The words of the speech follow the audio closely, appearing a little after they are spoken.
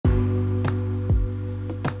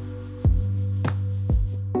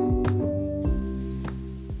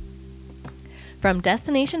From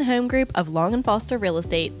Destination Home Group of Long & Foster Real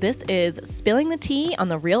Estate, this is Spilling the Tea on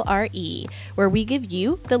the Real RE, where we give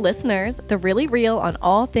you, the listeners, the really real on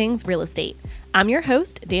all things real estate. I'm your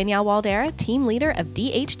host, Danielle Waldera, team leader of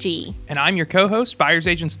DHG. And I'm your co-host, buyer's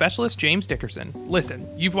agent specialist, James Dickerson. Listen,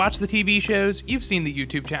 you've watched the TV shows, you've seen the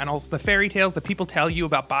YouTube channels, the fairy tales that people tell you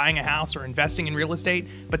about buying a house or investing in real estate,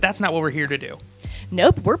 but that's not what we're here to do.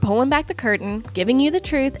 Nope, we're pulling back the curtain, giving you the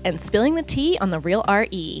truth, and spilling the tea on the Real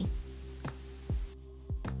RE.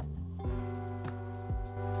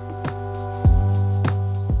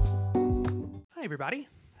 Hi, everybody.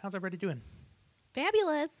 How's everybody doing?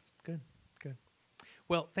 Fabulous. Good.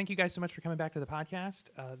 Well, thank you guys so much for coming back to the podcast.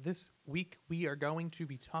 This week, we are going to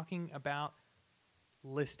be talking about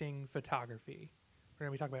listing photography. We're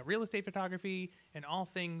going to be talking about real estate photography and all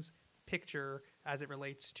things picture as it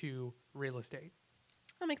relates to real estate.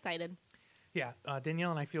 I'm excited. Yeah, Danielle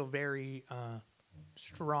and I feel very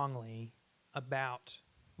strongly about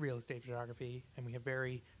real estate photography, and we have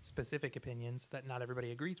very specific opinions that not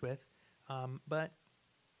everybody agrees with, but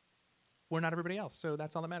we're not everybody else, so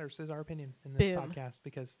that's all that matters is our opinion in this podcast,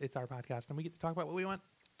 because it's our podcast and we get to talk about what we want.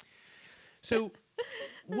 So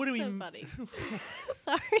what do we... so funny.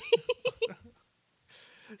 Sorry.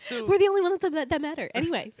 So we're the only ones that matter.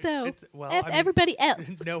 Anyway, so everybody else.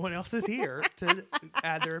 No one else is here to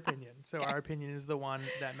add their opinion. So our opinion is the one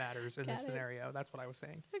that matters in this scenario. That's what I was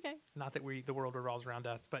saying. Okay. Not that the world revolves around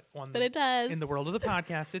us, but it does. In the world of the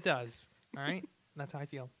podcast, it does. All right? That's how I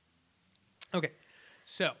feel. Okay.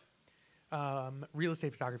 So, real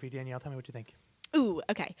estate photography. Danielle, tell me what you think. Ooh,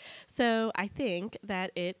 okay. So I think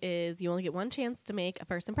that it is, you only get one chance to make a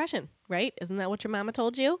first impression, right? Isn't that what your mama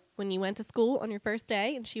told you when you went to school on your first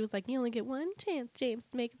day? And she was like, you only get one chance, James,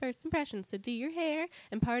 to make a first impression. So do your hair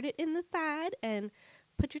and part it in the side and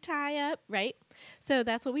put your tie up, right? So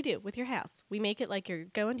that's what we do with your house. We make it like you're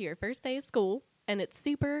going to your first day of school, and it's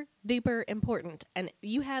super duper important. And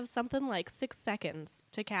you have something like 6 seconds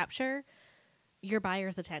to capture your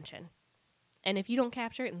buyer's attention. And if you don't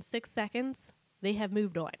capture it in 6 seconds, they have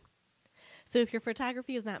moved on. So if your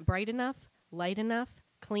photography is not bright enough, light enough,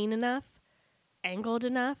 clean enough, angled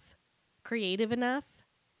enough, creative enough,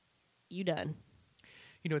 you done.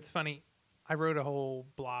 You know, it's funny. I wrote a whole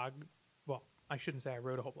blog. Well, I shouldn't say I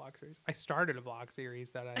wrote a whole blog series. I started a blog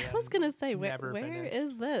series that I was going to say, where finished.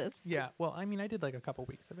 is this? Yeah, well, I mean, I did like a couple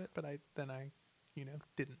weeks of it, but I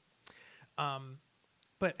didn't.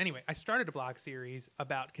 But anyway, I started a blog series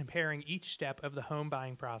about comparing each step of the home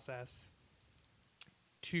buying process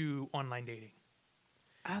to online dating.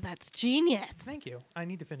 Oh, that's genius. Thank you. I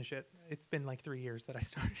need to finish it. It's been like 3 years that I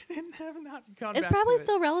started and have not gone It's back probably to it.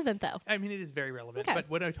 Still relevant, though. I mean, it is very relevant. Okay. But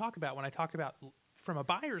when I talked about from a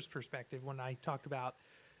buyer's perspective, when I talked about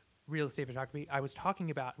real estate photography, I was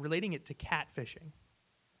talking about relating it to catfishing.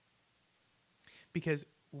 Because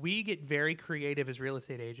we get very creative as real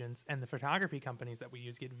estate agents, and the photography companies that we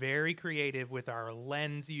use get very creative with our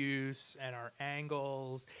lens use and our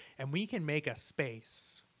angles, and we can make a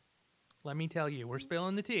space. Let me tell you, we're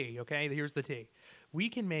spilling the tea, okay? Here's the tea. We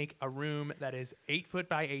can make a room that is 8 foot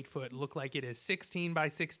by 8 foot look like it is 16 by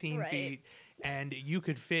 16 feet, and you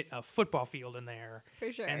could fit a football field in there. For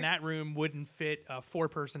sure. And that room wouldn't fit a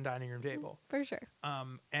 4-person dining room table. For sure.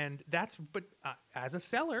 But as a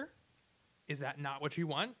seller, is that not what you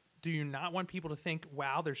want? Do you not want people to think,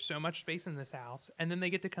 wow, there's so much space in this house, and then they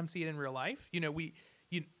get to come see it in real life? You know, we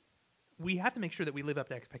have to make sure that we live up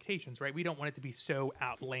to expectations, right? We don't want it to be so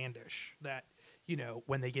outlandish that, you know,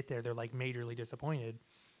 when they get there, they're like majorly disappointed.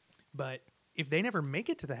 But if they never make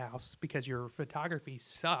it to the house because your photography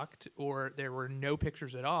sucked, or there were no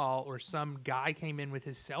pictures at all, or some guy came in with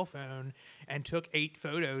his cell phone and took 8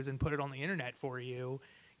 photos and put it on the internet for you,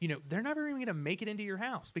 you know, they're never even going to make it into your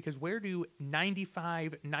house, because where do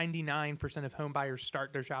 99% of home buyers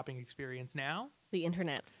start their shopping experience now? The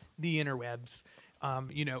internets. The interwebs.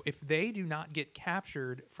 You know, if they do not get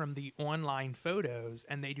captured from the online photos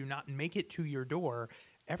and they do not make it to your door,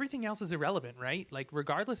 everything else is irrelevant, right? Like,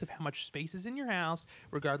 regardless of how much space is in your house,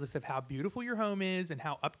 regardless of how beautiful your home is and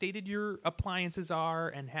how updated your appliances are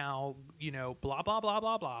and how, you know, blah, blah, blah,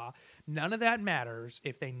 blah, blah, none of that matters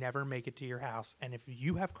if they never make it to your house. And if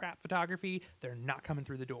you have crap photography, they're not coming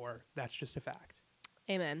through the door. That's just a fact.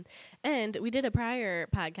 Amen. And we did a prior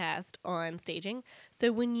podcast on staging.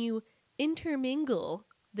 So when you intermingle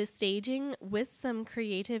the staging with some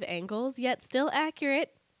creative angles, yet still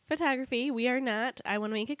accurate photography, we are not, I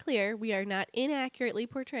want to make it clear, we are not inaccurately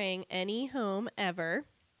portraying any home ever,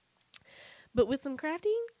 but with some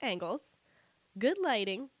crafty angles, good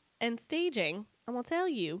lighting, and staging, I will tell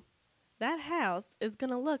you, that house is going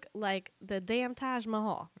to look like the damn Taj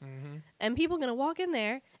Mahal. Mm-hmm. And people are going to walk in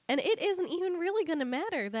there, and it isn't even really going to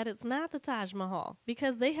matter that it's not the Taj Mahal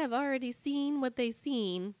because they have already seen what they've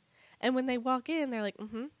seen. And when they walk in, they're like,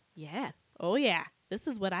 yeah, oh yeah, this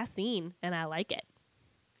is what I seen, and I like it.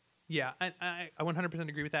 Yeah, I 100%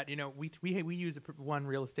 agree with that. You know, we use one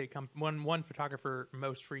real estate one photographer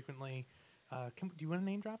most frequently. Do you want to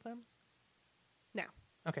name drop them? No.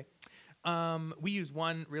 Okay. We use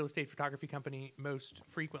one real estate photography company most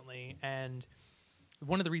frequently, and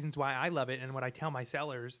one of the reasons why I love it and what I tell my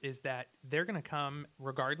sellers is that they're going to come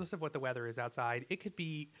regardless of what the weather is outside. It could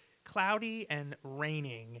be cloudy and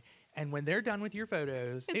raining, and when they're done with your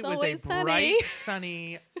photos, It's it was a always sunny. bright,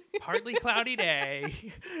 sunny, partly cloudy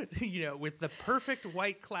day, you know, with the perfect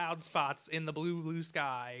white cloud spots in the blue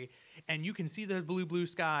sky, and you can see the blue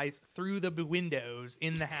skies through the windows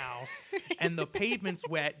in the house, and the pavement's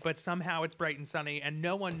wet, but somehow it's bright and sunny, and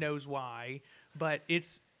no one knows why, but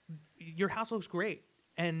your house looks great,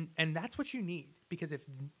 and that's what you need, because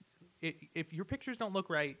if your pictures don't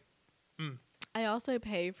look right, I also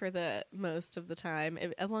pay for the most of the time,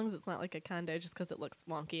 as long as it's not like a condo, just because it looks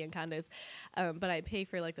wonky in condos. But I pay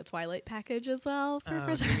for like the Twilight package as well for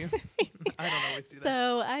photography. I don't always do that.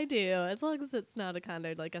 So I do, as long as it's not a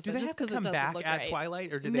condo, like I said. Do they just have to 'cause it come doesn't back look at right.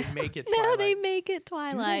 Twilight, or do they make it Twilight? No, they make it Do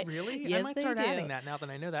Twilight. they really? Yes, I might they start do. adding that now that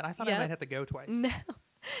I know that. I thought I Yep. might have to go twice. No.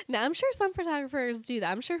 Now, I'm sure some photographers do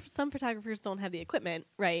that. I'm sure some photographers don't have the equipment,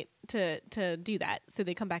 right, to do that, so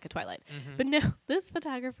they come back at Twilight. Mhm. But no, this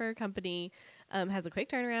photographer company has a quick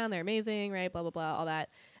turnaround. They're amazing, right, blah, blah, blah, all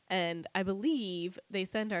that. And I believe they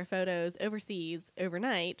send our photos overseas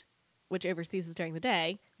overnight, which overseas is during the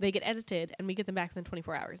day. They get edited, and we get them back within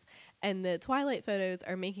 24 hours. And the Twilight photos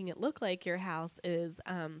are making it look like your house is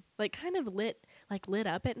like kind of lit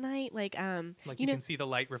up at night, like Like you know, can see the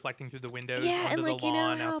light reflecting through the windows yeah, onto and like the you know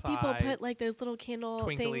lawn how outside. people put like those little candle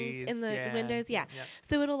things Twinklies, in the yeah, windows, yeah. yeah.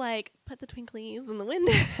 So it'll like put the twinklies in the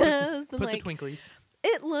windows, and Put like the twinklies.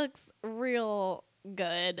 it looks real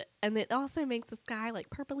good, and it also makes the sky like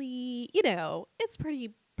purpley. You know, it's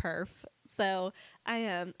pretty perf. So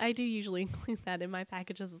I do usually include that in my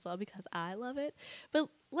packages as well because I love it. But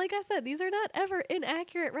like I said, these are not ever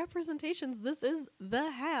inaccurate representations. This is the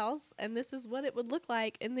house, and this is what it would look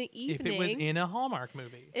like in the evening. If it was in a Hallmark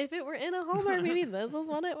movie. If it were in a Hallmark movie, this is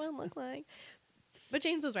what it would look like. But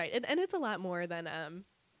James was right, and it's a lot more than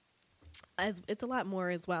it's a lot more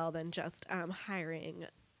as well than just hiring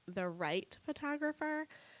the right photographer.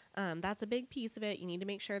 That's a big piece of it. You need to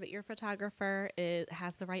make sure that your photographer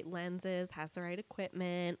has the right lenses, has the right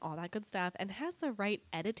equipment, all that good stuff, and has the right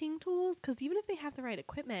editing tools. Because even if they have the right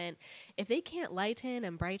equipment, if they can't lighten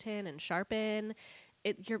and brighten and sharpen,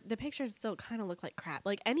 the pictures still kind of look like crap.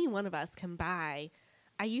 Like any one of us can buy.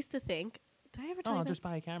 I used to think. Did I ever tell Oh, you I'll this? just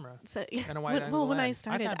buy a camera. So and a wide angle when I lens.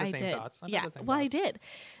 started, I've had the I same did. thoughts. I've Yeah, had the same well, I thoughts.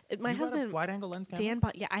 did. My You got a husband, wide angle lens camera? Dan,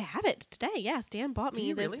 bought. Yeah, I have it today. Yes, Dan bought Do me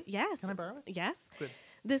you this. really? Yes, Can I borrow it? yes. Good.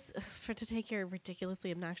 This to take your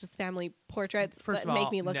ridiculously obnoxious family portraits First that of all,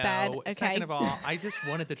 make me look no. bad. Okay. Second of all, I just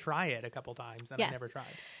wanted to try it a couple times, and I Yes. never tried.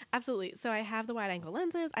 Absolutely. So I have the wide angle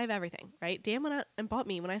lenses. I have everything. Right. Dan went out and bought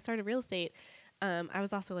me when I started real estate. I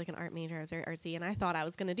was also like an art major. I was very artsy, and I thought I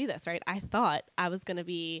was going to do this. Right. I thought I was going to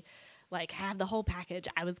be like have the whole package.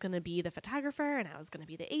 I was going to be the photographer, and I was going to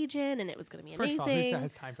be the agent, and it was going to be First amazing. of all, who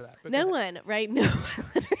has time for that? But No go ahead. one, right? No,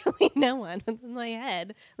 literally no one. In my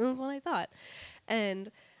head, this is what I thought,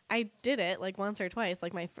 and I did it like once or twice.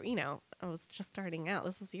 Like I was just starting out.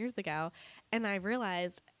 This was years ago, and I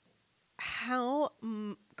realized how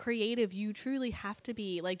creative you truly have to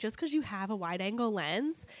be. Like just because you have a wide angle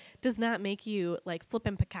lens does not make you like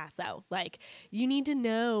flippin' Picasso. Like you need to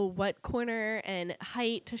know what corner and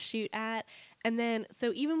height to shoot at. And then,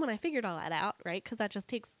 so even when I figured all that out, right, because that just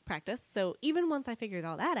takes practice. So even once I figured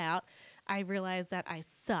all that out, I realized that I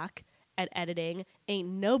suck at editing. Ain't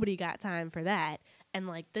nobody got time for that. And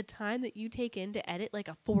like the time that you take in to edit like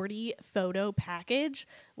a 40 photo package,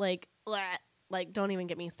 like don't even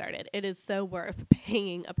get me started. It is so worth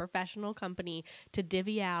paying a professional company to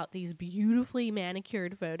divvy out these beautifully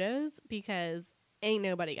manicured photos because ain't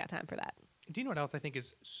nobody got time for that. Do you know what else I think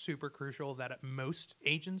is super crucial that most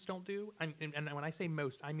agents don't do? And when I say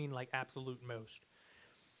most, I mean like absolute most.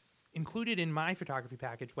 Included in my photography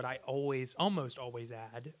package, what I almost always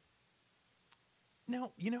add.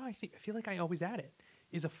 Now, I feel like I always add it,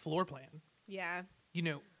 is a floor plan. Yeah.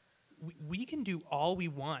 We can do all we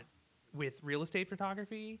want with real estate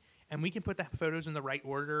photography, and we can put the photos in the right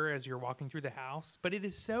order as you're walking through the house, but it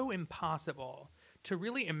is so impossible to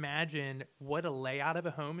really imagine what a layout of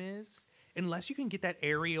a home is unless you can get that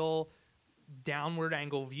aerial downward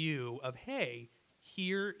angle view of, hey,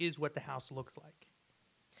 here is what the house looks like.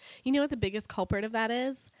 You know what the biggest culprit of that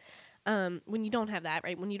is? When you don't have that,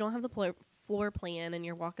 right? When you don't have the floor plan and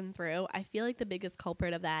you're walking through, I feel like the biggest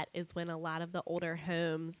culprit of that is when a lot of the older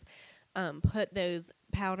homes put those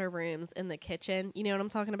powder rooms in the kitchen. You know what I'm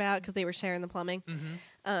talking about? Because they were sharing the plumbing. Mm-hmm.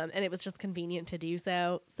 And it was just convenient to do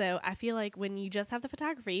so. So I feel like when you just have the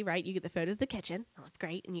photography, right, you get the photos of the kitchen. Oh, that's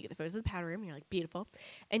great. And you get the photos of the powder room. And you're like, beautiful.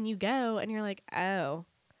 And you go and you're like, oh,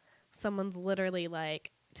 someone's literally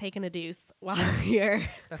like taking a deuce while you're.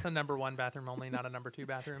 That's a number 1 bathroom only, not a number 2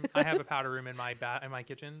 bathroom. I have a powder room in my in my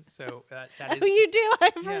kitchen, so that is. Oh, you do?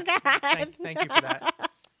 I Yeah, forgot. thank you for that.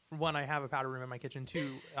 1, I have a powder room in my kitchen.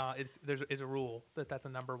 2, there's a rule that's a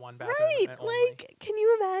number 1 bathroom. Right, only. like, can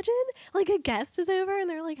you imagine? Like, a guest is over and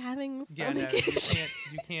they're like having Yeah, no,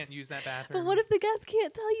 you can't use that bathroom. But what if the guest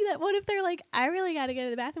can't tell you that? What if they're like, I really got to go to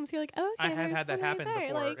the bathroom? So you're like, oh, okay. I have had that happen right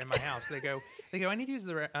before like, in my house. They go, I need to use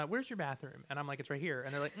the. Where's your bathroom? And I'm like, it's right here.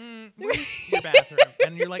 And they're like, where's your bathroom?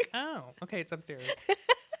 And you're like, oh, okay, it's upstairs.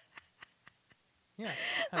 Yeah,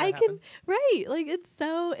 I can, right? Like,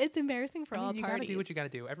 it's embarrassing for all you parties. gotta do what you gotta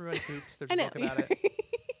do. Everybody poops. There's I a know, book about it.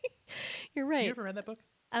 You're right. You ever read that book?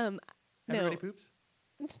 No. Everybody poops.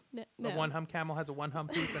 No. A 1 hump camel has a 1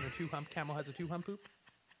 hump poop, and a 2 hump camel has a 2 hump poop.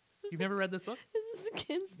 You've never read this book? Is this a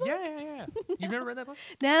kid's book? Yeah. You've never read that book?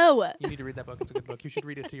 No. You need to read that book. It's a good book. You should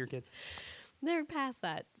read it to your kids. They're past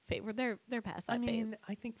that phase. They're past that phase.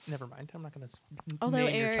 I think. Never mind. I'm not going to Although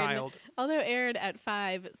name your child. Although Aaron at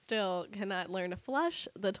 5 still cannot learn to flush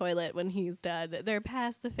the toilet when he's done, they're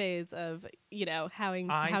past the phase of how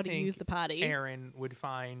to use the potty. Aaron would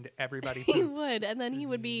find everybody poops. He would, and then he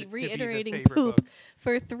would be to the reiterating favorite poop book.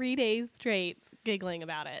 for 3 days straight, giggling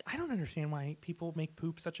about it. I don't understand why people make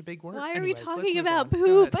poop such a big word. Why are Anyway, we let's talking move about on.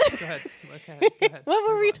 poop? Go ahead. Go ahead. What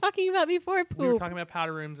were Move we on. talking about before poop? We were talking about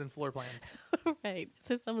powder rooms and floor plans. Right.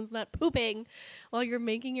 So someone's not pooping while you're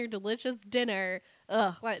making your delicious dinner.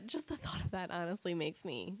 Ugh. Just the thought of that honestly makes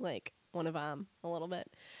me like want to vom a little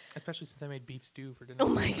bit. Especially since I made beef stew for dinner. Oh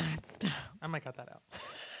my God, stop. I might cut that out.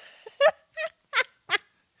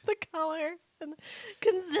 The color and the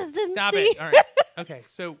consistency. Stop it. All right. Okay.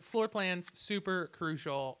 So floor plans, super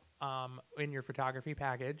crucial in your photography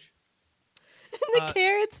package. And the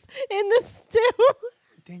carrots in the stew.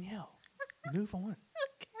 Danielle, move on.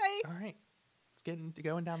 Okay. All right. It's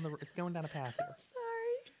going down a path here.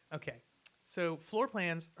 Sorry. Okay. So floor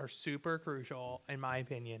plans are super crucial in my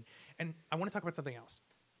opinion. And I want to talk about something else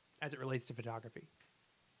as it relates to photography.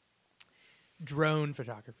 Drone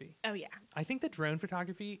photography. Oh yeah. I think that drone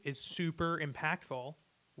photography is super impactful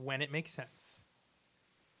when it makes sense.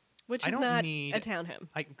 Which I is don't not need- a townhome.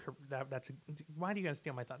 Why do you gotta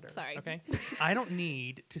steal my thunder? Sorry. Okay. I don't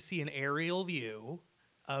need to see an aerial view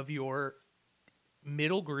of your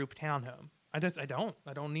middle group townhome. I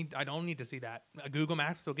don't need to see that. Google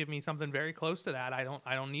Maps will give me something very close to that. I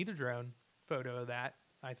don't need a drone photo of that.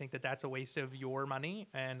 I think that that's a waste of your money,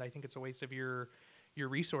 and I think it's a waste of your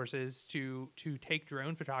resources to take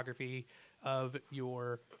drone photography of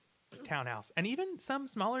your townhouse. And even some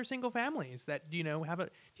smaller single families that have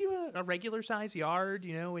a regular size yard,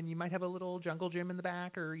 and you might have a little jungle gym in the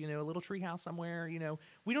back, or a little tree house somewhere.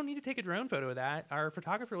 We don't need to take a drone photo of that. Our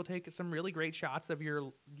photographer will take some really great shots of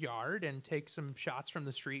your yard and take some shots from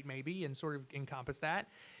the street maybe and sort of encompass that.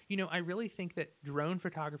 I really think that drone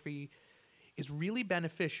photography is really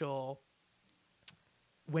beneficial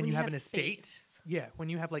when you have an estate. space. Yeah, when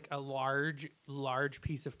you have like a large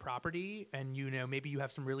piece of property, and maybe you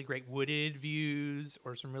have some really great wooded views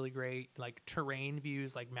or some really great like terrain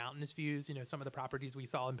views, like mountainous views. Some of the properties we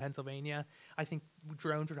saw in Pennsylvania. I think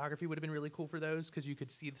drone photography would have been really cool for those because you could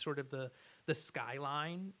see sort of the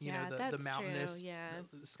skyline, the mountainous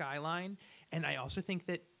skyline. And I also think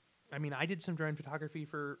that, I did some drone photography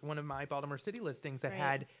for one of my Baltimore City listings that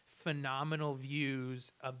had phenomenal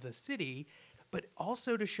views of the city, but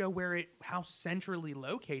also to show how centrally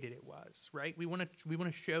located it was, right? We want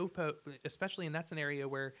to show, especially in that scenario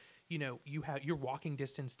where you have your walking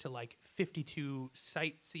distance to like 52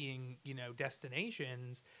 sightseeing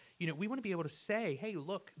destinations. We want to be able to say, hey,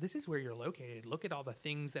 look, this is where you're located. Look at all the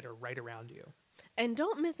things that are right around you. And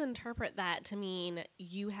don't misinterpret that to mean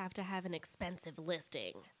you have to have an expensive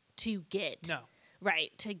listing to get. No.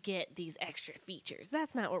 Right, to get these extra features.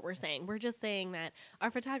 That's not what we're saying. We're just saying that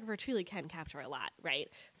our photographer truly can capture a lot, right?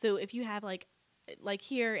 So if you have like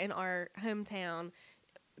here in our hometown,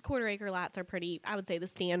 quarter-acre lots are pretty, I would say, the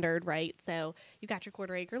standard, right? So you got your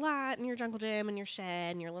quarter-acre lot and your jungle gym and your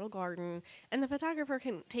shed and your little garden, and the photographer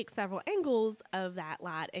can take several angles of that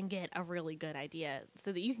lot and get a really good idea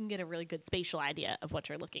so that you can get a really good spatial idea of what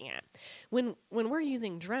you're looking at. When we're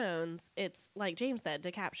using drones, it's like James said,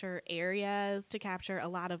 to capture areas, to capture a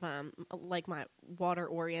lot of like my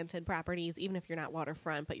water-oriented properties, even if you're not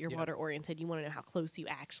waterfront, but you're water-oriented, you want to know how close you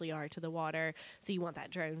actually are to the water, so you want that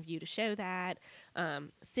drone view to show that.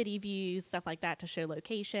 City views, stuff like that to show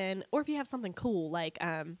location. Or if you have something cool like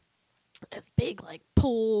this big like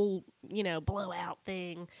pool, blowout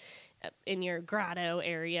thing in your grotto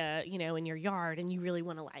area, in your yard, and you really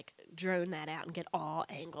want to like drone that out and get all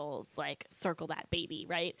angles, like circle that baby,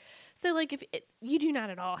 right? So like you do not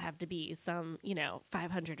at all have to be some,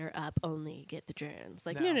 500 or up only get the drones.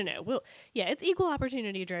 Like no. Well, yeah, it's equal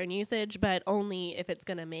opportunity drone usage, but only if it's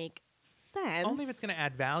going to make sense. Only if it's going to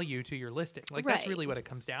add value to your listing. Like that's really what it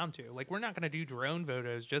comes down to. Like we're not going to do drone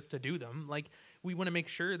photos just to do them. Like we want to make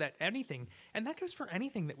sure that anything, and that goes for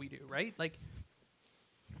anything that we do, right? Like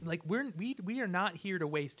we are not here to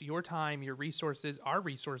waste your time, your resources, our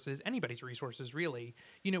resources, anybody's resources really.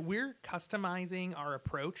 We're customizing our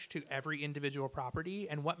approach to every individual property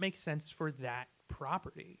and what makes sense for that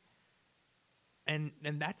property. And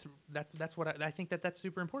that's what I think that's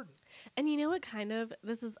super important. And you know what,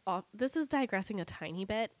 this is digressing a tiny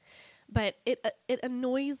bit, but it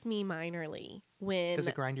annoys me minorly when... Does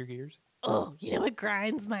it grind your gears? Oh, you know what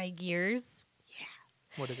grinds my gears? Yeah.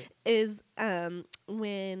 What is it? Is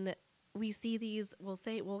when we see these,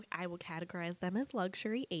 I will categorize them as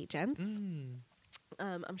luxury agents.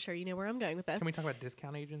 I'm sure you know where I'm going with this. Can we talk about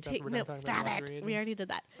discount agents? Stop it. We already did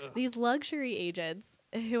that. Ugh. These luxury agents,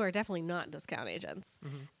 who are definitely not discount agents,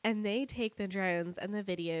 and they take the drones and the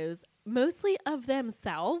videos, mostly of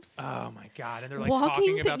themselves. Oh my God! And they're like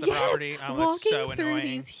talking about the property. Oh, walking it's so through annoying.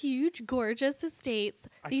 These huge, gorgeous estates.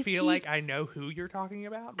 I feel like I know who you're talking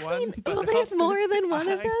about. There's more than one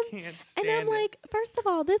of them. I can't stand and I'm like, first of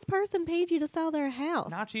all, this person paid you to sell their house,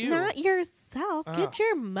 not you, not yourself. Get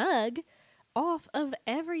your mug off of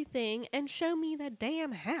everything and show me the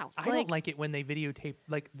damn house. I don't like it when they videotape,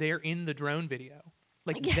 like they're in the drone video,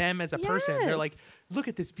 like them as a person. They're like, look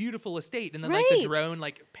at this beautiful estate, and then like the drone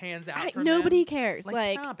like pans out from nobody them. cares.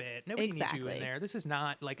 Like stop it. Nobody needs you in there. This is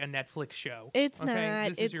not like a Netflix show. It's not.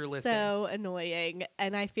 This is your listing. So annoying,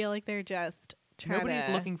 and I feel like they're just nobody's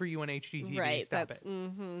looking for you on HGTV. Right. Stop it.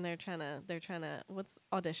 They're trying to. What's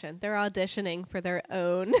audition? They're auditioning for their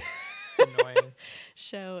own. Annoying.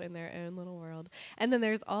 Show in their own little world. And then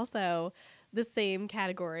there's also the same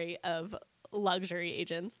category of luxury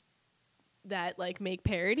agents that like make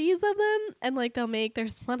parodies of them, and like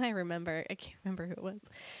there's one I remember, I can't remember who it was,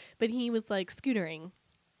 but he was like scootering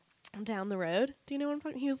down the road. Do you know what I'm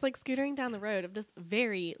talking? He was like scootering down the road of this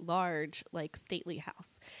very large, like stately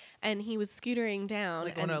house, and he was scootering down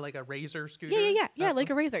like on a razor scooter. Yeah, like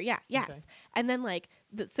a razor. Yeah, yes. Okay. And then like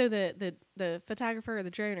the photographer or the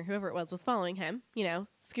drone or whoever it was following him,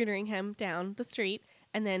 scootering him down the street,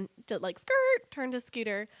 and then did like turned his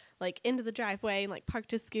scooter like into the driveway and like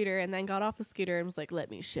parked his scooter, and then got off the scooter and was like, "Let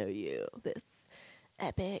me show you this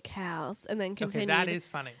epic house," and then continued. Okay, that is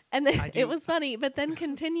funny. And then it was funny, but then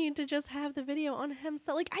continued to just have the video on him.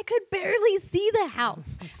 So like I could barely see the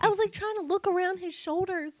house. I was like trying to look around his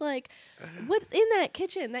shoulders, like what's in that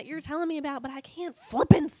kitchen that you're telling me about, but I can't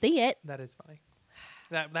flip and see it. That is funny.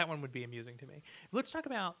 That one would be amusing to me. Let's talk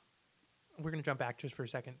about. We're going to jump back just for a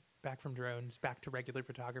second, back from drones, back to regular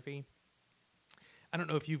photography. I don't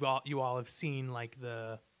know if you all have seen like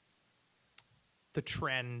the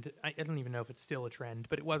trend. I don't even know if it's still a trend,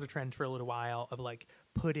 but it was a trend for a little while of like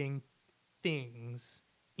putting things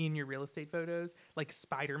in your real estate photos, like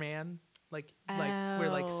Spider-Man, like where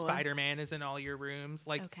like Spider-Man is in all your rooms,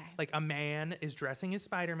 like a man is dressing as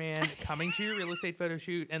Spider-Man, coming to your real estate photo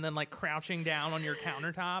shoot, and then like crouching down on your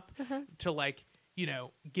countertop to like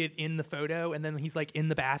get in the photo, and then he's like in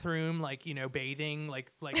the bathroom, like bathing,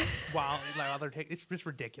 like while they're taking. It's just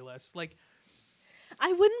ridiculous. Like.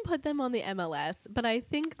 I wouldn't put them on the MLS, but I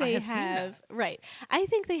think they have right. I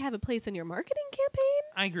think they have a place in your marketing campaign.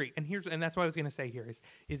 I agree, and that's what I was going to say here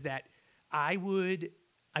is that I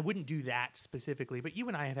wouldn't do that specifically, but you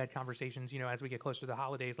and I have had conversations, as we get closer to the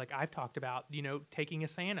holidays. Like I've talked about, taking a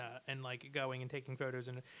Santa and like going and taking photos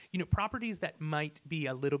and properties that might be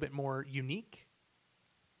a little bit more unique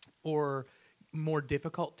or more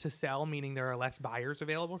difficult to sell, meaning there are less buyers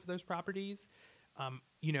available for those properties.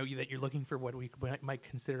 That you're looking for what we might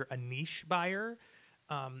consider a niche buyer,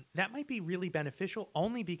 that might be really beneficial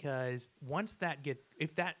only because once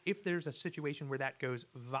if there's a situation where that goes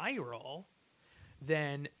viral,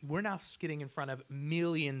 then we're now getting in front of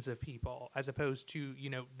millions of people as opposed to,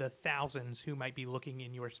 the thousands who might be looking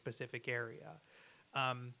in your specific area.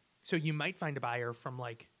 So you might find a buyer from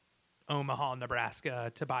like Omaha,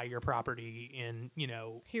 Nebraska to buy your property in,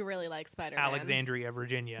 He really likes Spider-Man. Alexandria,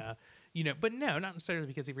 Virginia, but no, not necessarily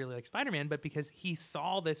because he really likes Spider-Man, but because he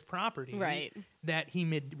saw this property Right. that he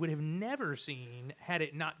would have never seen had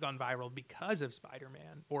it not gone viral because of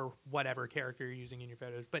Spider-Man or whatever character you're using in your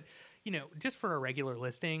photos. But, just for a regular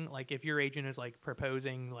listing, like if your agent is like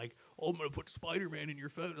proposing like, oh, I'm going to put Spider-Man in your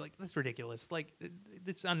photo, like that's ridiculous. Like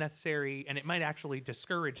it's unnecessary, and it might actually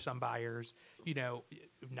discourage some buyers.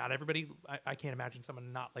 Not everybody, I can't imagine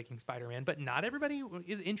someone not liking Spider-Man, but not everybody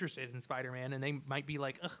is interested in Spider-Man, and they might be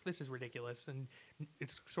like, ugh, this is ridiculous, and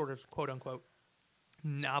it's sort of quote unquote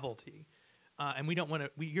novelty. And we don't want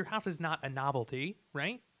to. Your house is not a novelty,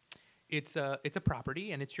 right? It's a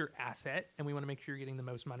property, and it's your asset, and we want to make sure you're getting the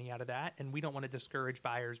most money out of that. And we don't want to discourage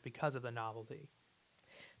buyers because of the novelty.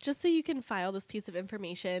 Just so you can file this piece of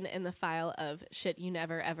information in the file of shit you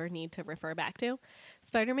never ever need to refer back to,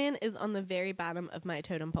 Spider-Man is on the very bottom of my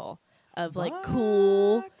totem pole of like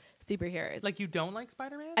cool superheroes. Like you don't like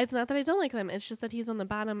Spider-Man? It's not that I don't like them. It's just that he's on the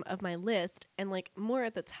bottom of my list, and like more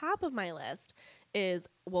at the top of my list is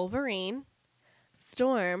Wolverine,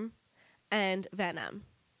 Storm, and Venom.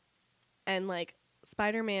 And like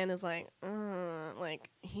Spider-Man is like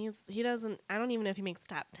he doesn't. I don't even know if he makes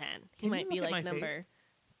top 10. He Can might you be look at like my number face?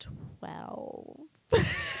 12.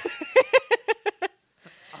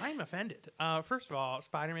 I'm offended. First of all,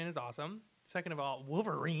 Spider-Man is awesome. Second of all,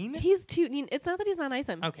 Wolverine. He's too. It's not that he's not nice.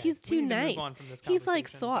 Okay, He's we too need to move nice. on from this He's like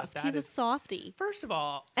conversation, soft. but He's that a is- softie. First of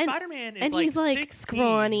all, And- Spider-Man is and like he's, like, 16,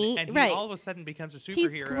 scrawny, and he right. all of a sudden becomes a He's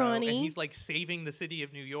superhero, scrawny. and he's like saving the city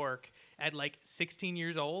of New York at like 16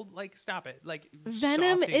 years old. Like, stop it! Like,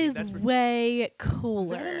 Venom softy, is that's way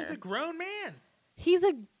cooler. Venom is a grown man. He's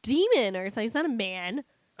a demon or something. He's not a man.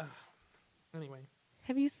 Anyway,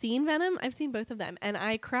 Have you seen Venom? I've seen both of them, and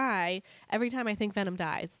I cry every time I think Venom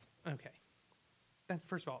dies. okay. That's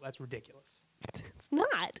first of all, that's ridiculous. It's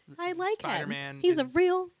not. I like Spider-Man him. He's a is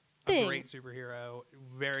real thing. A great superhero,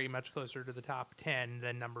 very much closer to the top 10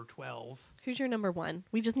 than number 12. Who's your number one?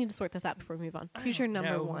 We just need to sort this out before we move on. Who's your I don't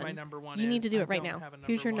number know who one? my number one You is. need to do I it right don't now. have a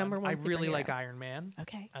Who's your number one I really superhero? like Iron Man.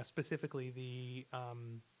 Okay. Specifically, the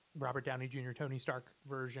Robert Downey Jr. Tony Stark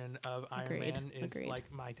version of Iron Agreed. Man is Agreed. like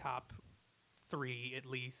my top 3 at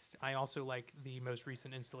least. I also like the most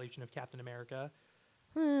recent installation of Captain America.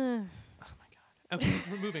 Oh my god. Okay,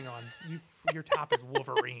 we're moving on. Your top is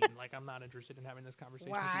Wolverine. Like, I'm not interested in having this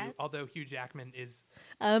conversation with you. What? Although Hugh Jackman is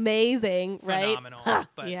Amazing, right? phenomenal,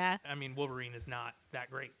 but yeah. I mean, Wolverine is not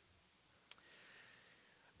that great.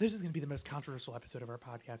 This is going to be the most controversial episode of our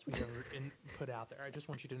podcast we've ever put out there. I just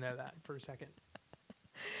want you to know that for a second.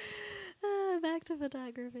 Back to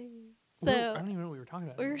photography. I So don't even know what we were talking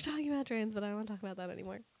about. we were talking about drones, but I don't want to talk about that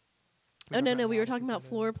anymore. We Oh talked no, about we were novelty talking about photos.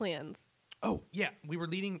 floor plans. Oh yeah, we were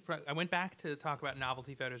leading. I went back to talk about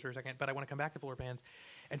novelty photos for a second, but I want to come back to floor plans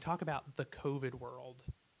and talk about the COVID world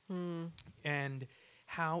and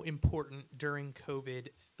how important during COVID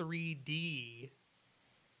 3D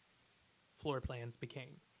floor plans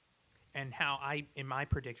became, and how in my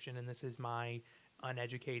prediction, and this is my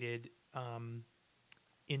uneducated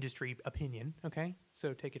industry opinion, okay,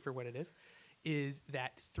 so take it for what it is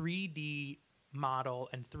that 3D model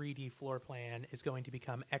and 3D floor plan is going to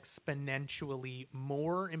become exponentially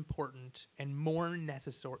more important and more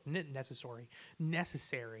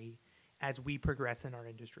necessary as we progress in our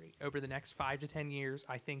industry. Over the next 5 to 10 years,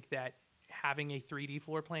 I think that having a 3D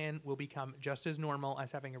floor plan will become just as normal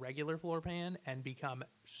as having a regular floor plan and become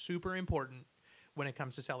super important when it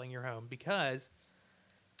comes to selling your home, because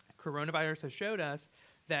coronavirus has showed us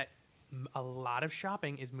that a lot of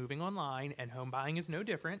shopping is moving online, and home buying is no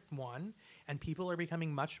different, one, and people are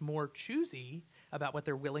becoming much more choosy about what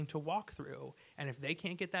they're willing to walk through. And if they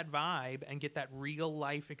can't get that vibe and get that real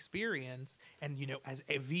life experience, and as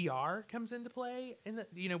a VR comes into play,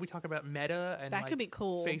 we talk about Meta and That could be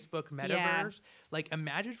cool. Facebook Metaverse. Yeah. Like,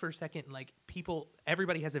 imagine for a second, like,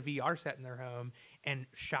 everybody has a VR set in their home, and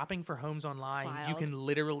shopping for homes online, you wild. can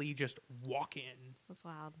literally just walk in That's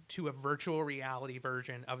wild. to a virtual reality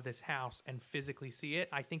version of this house and physically see it.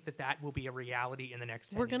 I think that will be a reality in the next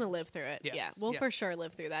 10 We're gonna years. live through it. Yes. Yeah, we'll Yeah. for sure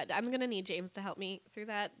live through that. I'm gonna need James to help me through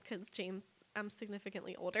that because I'm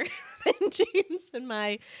significantly older than James, and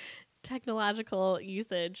my technological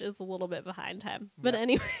usage is a little bit behind him. But Yeah.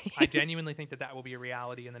 anyway, I genuinely think that will be a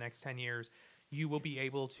reality in the next 10 years. You will be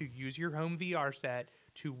able to use your home VR set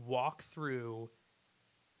to walk through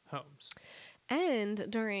homes. and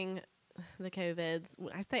during the COVIDs,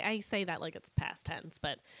 I say that like it's past tense,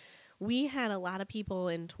 but we had a lot of people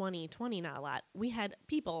in 2020, not a lot. We had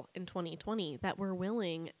people in 2020 that were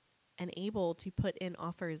willing and able to put in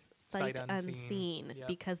offers sight unseen Yep.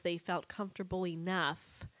 because they felt comfortable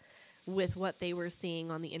enough with what they were seeing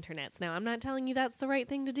on the internet. Now, I'm not telling you that's the right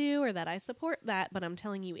thing to do or that I support that, but I'm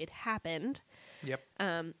telling you it happened. Yep.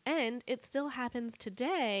 And it still happens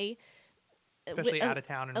today. Especially out of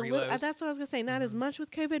town and reloads. That's what I was going to say. Not as much with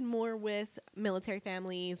COVID, more with military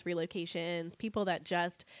families, relocations, people that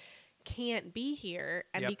just can't be here.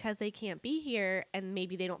 And because they can't be here and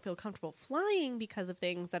maybe they don't feel comfortable flying because of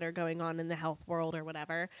things that are going on in the health world or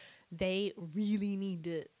whatever, they really need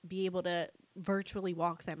to be able to virtually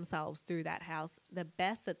walk themselves through that house the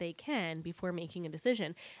best that they can before making a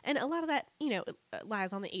decision. And a lot of that, you know,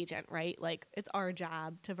 lies on the agent, right? Like, it's our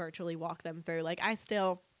job to virtually walk them through. Like, I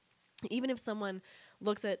still, even if someone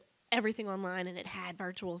looks at everything online and it had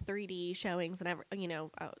virtual 3D showings and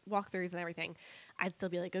walkthroughs and everything, I'd still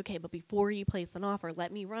be like, okay, but before you place an offer,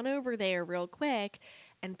 let me run over there real quick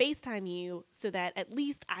and FaceTime you so that at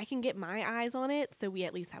least I can get my eyes on it, so we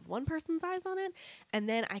at least have one person's eyes on it, and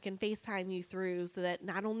then I can FaceTime you through so that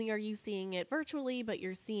not only are you seeing it virtually, but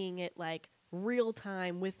you're seeing it like real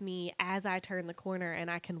time with me as I turn the corner,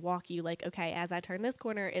 and I can walk you like, okay, as I turn this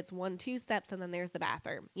corner, it's 1-2 steps and then there's the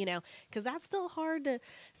bathroom, you know, because that's still hard to,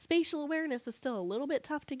 spatial awareness is still a little bit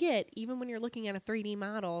tough to get. Even when you're looking at a 3D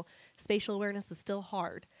model, spatial awareness is still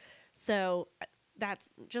hard. So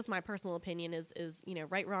that's just my personal opinion is, you know,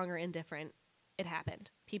 right, wrong, or indifferent. It happened.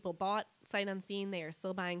 People bought sight unseen. They are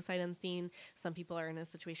still buying sight unseen. Some people are in a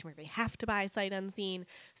situation where they have to buy sight unseen.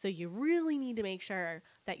 So you really need to make sure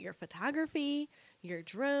that your photography, your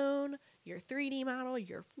drone, your 3D model,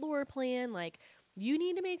 your floor plan, like, you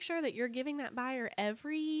need to make sure that you're giving that buyer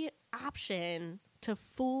every option to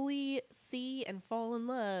fully see and fall in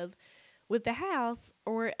love with the house,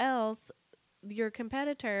 or else your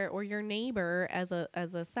competitor or your neighbor as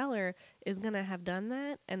a seller is going to have done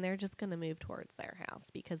that, and they're just going to move towards their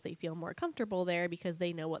house because they feel more comfortable there because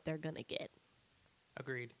they know what they're going to get.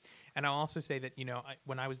 Agreed. And I'll also say that, you know,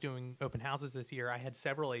 when I was doing open houses this year, I had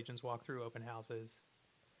several agents walk through open houses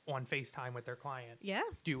on FaceTime with their client. Yeah.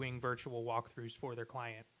 Doing virtual walkthroughs for their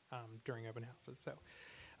client during open houses. So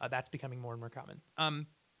that's becoming more and more common. I'm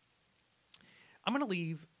going to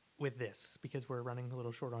leave with this because we're running a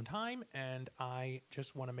little short on time, and I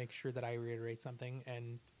just want to make sure that I reiterate something,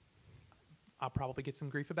 and I'll probably get some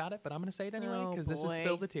grief about it, but I'm going to say it anyway because this is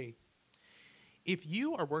Spill the Tea. If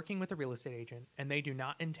you are working with a real estate agent and they do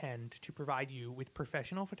not intend to provide you with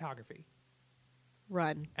professional photography,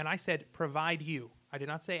 run. And I said provide you. I did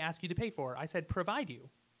not say ask you to pay for. I said provide you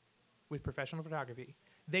with professional photography.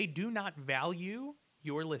 They do not value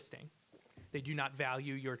your listing. They do not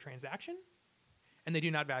value your transaction. And they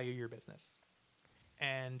do not value your business.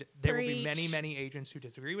 And there will be many, many agents who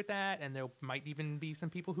disagree with that, and there might even be some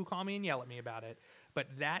people who call me and yell at me about it. But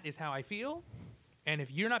that is how I feel. And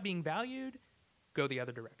if you're not being valued, go the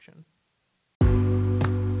other direction.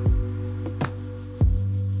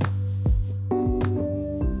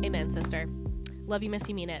 Amen, sister. Love you, miss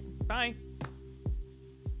you, mean it. Bye.